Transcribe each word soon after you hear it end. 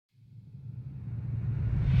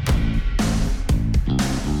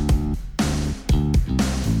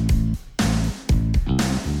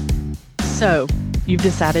So, you've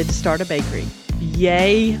decided to start a bakery.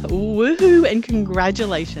 Yay, woohoo, and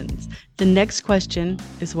congratulations. The next question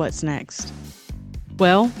is what's next?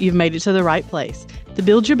 Well, you've made it to the right place. The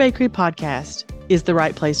Build Your Bakery podcast is the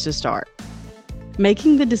right place to start.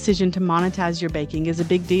 Making the decision to monetize your baking is a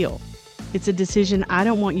big deal. It's a decision I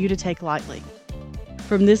don't want you to take lightly.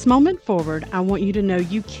 From this moment forward, I want you to know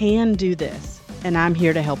you can do this, and I'm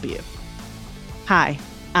here to help you. Hi,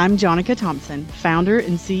 I'm Jonica Thompson, founder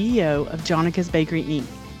and CEO of Jonica's Bakery, Inc.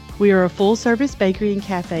 We are a full-service bakery and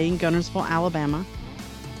cafe in Gunnersville, Alabama.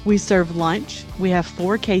 We serve lunch. We have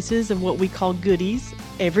 4 cases of what we call goodies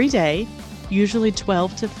every day, usually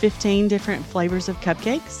 12 to 15 different flavors of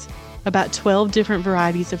cupcakes, about 12 different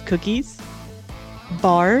varieties of cookies,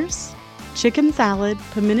 bars, chicken salad,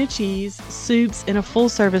 pimento cheese, soups, and a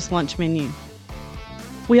full-service lunch menu.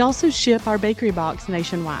 We also ship our bakery box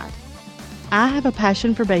nationwide. I have a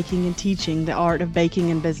passion for baking and teaching the art of baking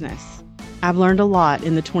in business. I've learned a lot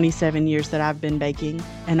in the 27 years that I've been baking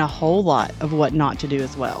and a whole lot of what not to do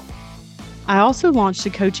as well. I also launched a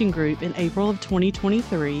coaching group in April of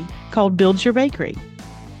 2023 called Build Your Bakery,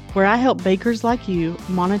 where I help bakers like you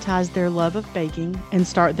monetize their love of baking and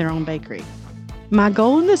start their own bakery. My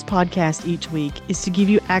goal in this podcast each week is to give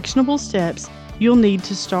you actionable steps you'll need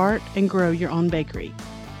to start and grow your own bakery.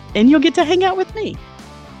 And you'll get to hang out with me.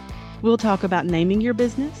 We'll talk about naming your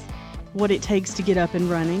business, what it takes to get up and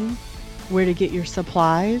running, where to get your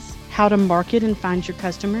supplies, how to market and find your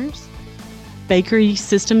customers, bakery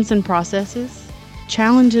systems and processes,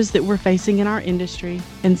 challenges that we're facing in our industry,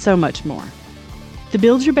 and so much more. The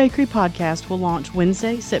Build Your Bakery podcast will launch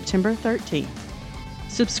Wednesday, September 13th.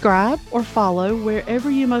 Subscribe or follow wherever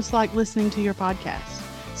you most like listening to your podcast,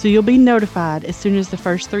 so you'll be notified as soon as the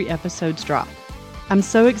first 3 episodes drop. I'm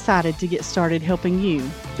so excited to get started helping you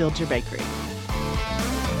build your bakery.